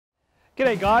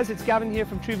G'day guys, it's Gavin here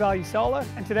from True Value Solar,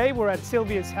 and today we're at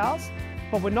Sylvia's house,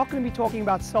 but we're not going to be talking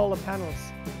about solar panels.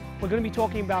 We're going to be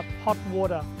talking about hot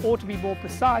water, or to be more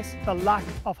precise, the lack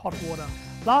of hot water.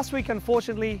 Last week,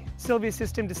 unfortunately, Sylvia's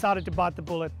system decided to bite the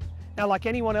bullet. Now, like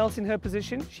anyone else in her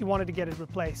position, she wanted to get it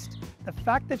replaced. The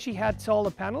fact that she had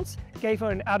solar panels gave her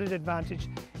an added advantage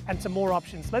and some more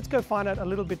options. Let's go find out a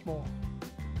little bit more.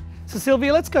 So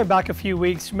Sylvia, let's go back a few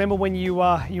weeks. Remember when you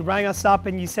rang us up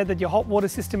and you said that your hot water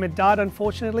system had died,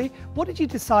 unfortunately? What did you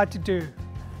decide to do?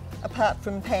 Apart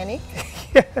from panic,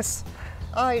 Yes.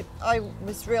 I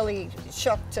was really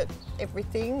shocked at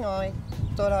everything. I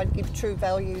thought I'd give True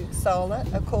Value Solar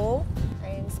a call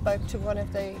and spoke to one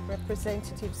of the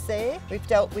representatives there. We've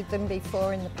dealt with them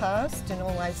before in the past and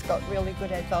always got really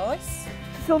good advice.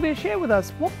 Sylvia, share with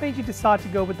us, what made you decide to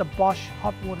go with the Bosch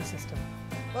hot water system?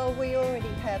 Well, we already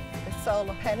have the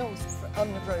solar panels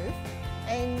on the roof,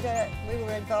 and we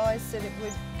were advised that it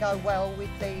would go well with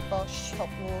the Bosch hot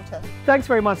water. Thanks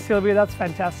very much, Sylvia, that's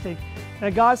fantastic. Now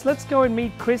guys, let's go and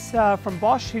meet Chris from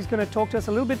Bosch, who's going to talk to us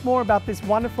a little bit more about this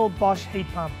wonderful Bosch heat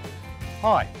pump.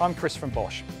 Hi, I'm Chris from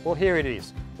Bosch. Well, here it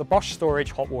is, the Bosch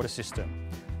Storage hot water system,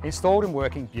 installed and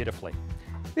working beautifully.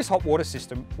 This hot water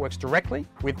system works directly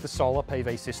with the solar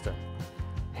PV system,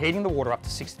 heating the water up to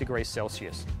 60 degrees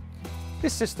Celsius.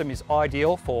 This system is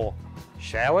ideal for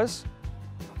showers,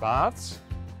 baths,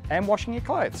 and washing your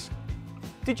clothes.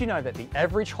 Did you know that the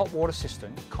average hot water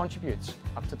system contributes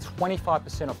up to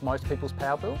 25% of most people's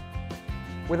power bill?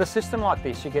 With a system like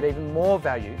this, you get even more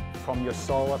value from your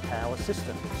solar power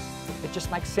system. It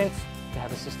just makes sense to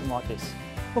have a system like this.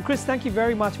 Well, Chris, thank you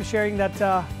very much for sharing that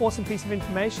awesome piece of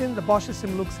information. The Bosch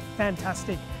system looks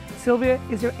fantastic. Sylvia,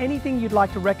 is there anything you'd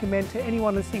like to recommend to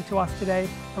anyone listening to us today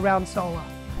around solar?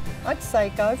 I'd say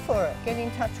go for it. Get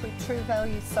in touch with True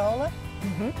Value Solar,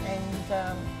 Mm-hmm.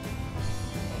 and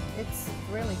it's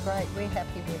really great. We're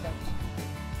happy with it.